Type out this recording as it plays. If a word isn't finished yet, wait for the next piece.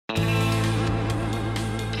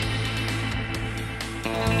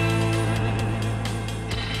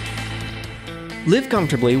Live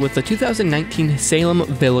comfortably with the 2019 Salem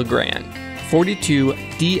Villa Grand 42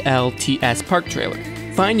 DLTS Park Trailer.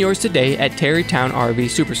 Find yours today at TerryTown RV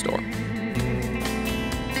Superstore.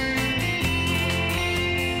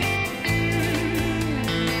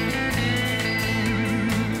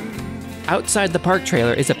 Outside the park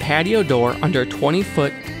trailer is a patio door under a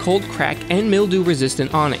 20-foot cold crack and mildew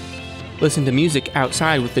resistant awning. Listen to music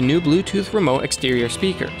outside with the new Bluetooth remote exterior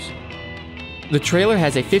speakers. The trailer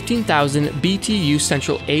has a 15,000 BTU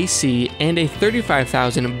central AC and a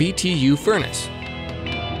 35,000 BTU furnace.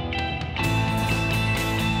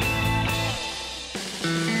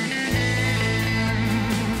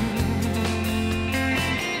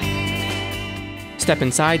 Step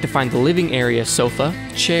inside to find the living area sofa,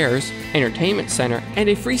 chairs, entertainment center, and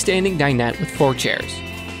a freestanding dinette with 4 chairs.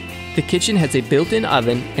 The kitchen has a built-in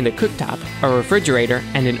oven and a cooktop, a refrigerator,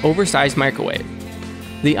 and an oversized microwave.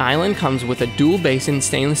 The island comes with a dual basin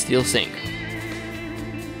stainless steel sink.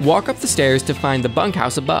 Walk up the stairs to find the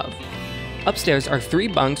bunkhouse above. Upstairs are 3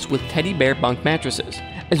 bunks with teddy bear bunk mattresses,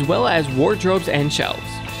 as well as wardrobes and shelves.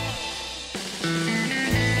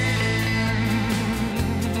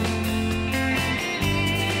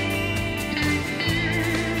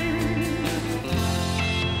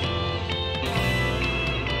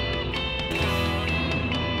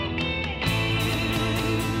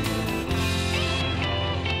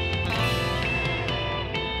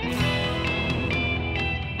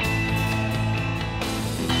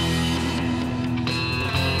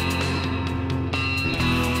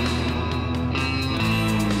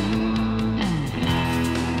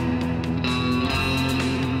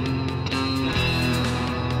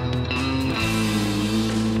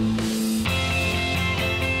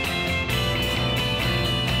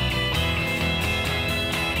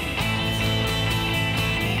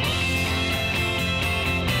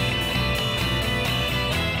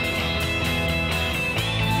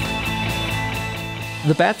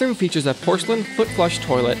 The bathroom features a porcelain foot-flush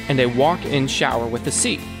toilet and a walk-in shower with a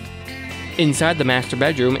seat. Inside the master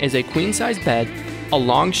bedroom is a queen-size bed, a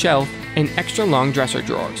long shelf, and extra-long dresser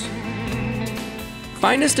drawers.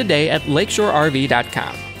 Find us today at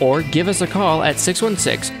lakeshorerv.com or give us a call at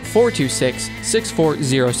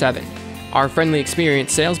 616-426-6407. Our friendly,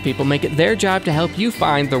 experienced salespeople make it their job to help you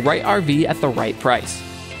find the right RV at the right price.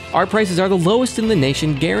 Our prices are the lowest in the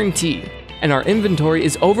nation, guaranteed, and our inventory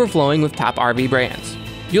is overflowing with top RV brands.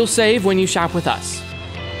 You'll save when you shop with us.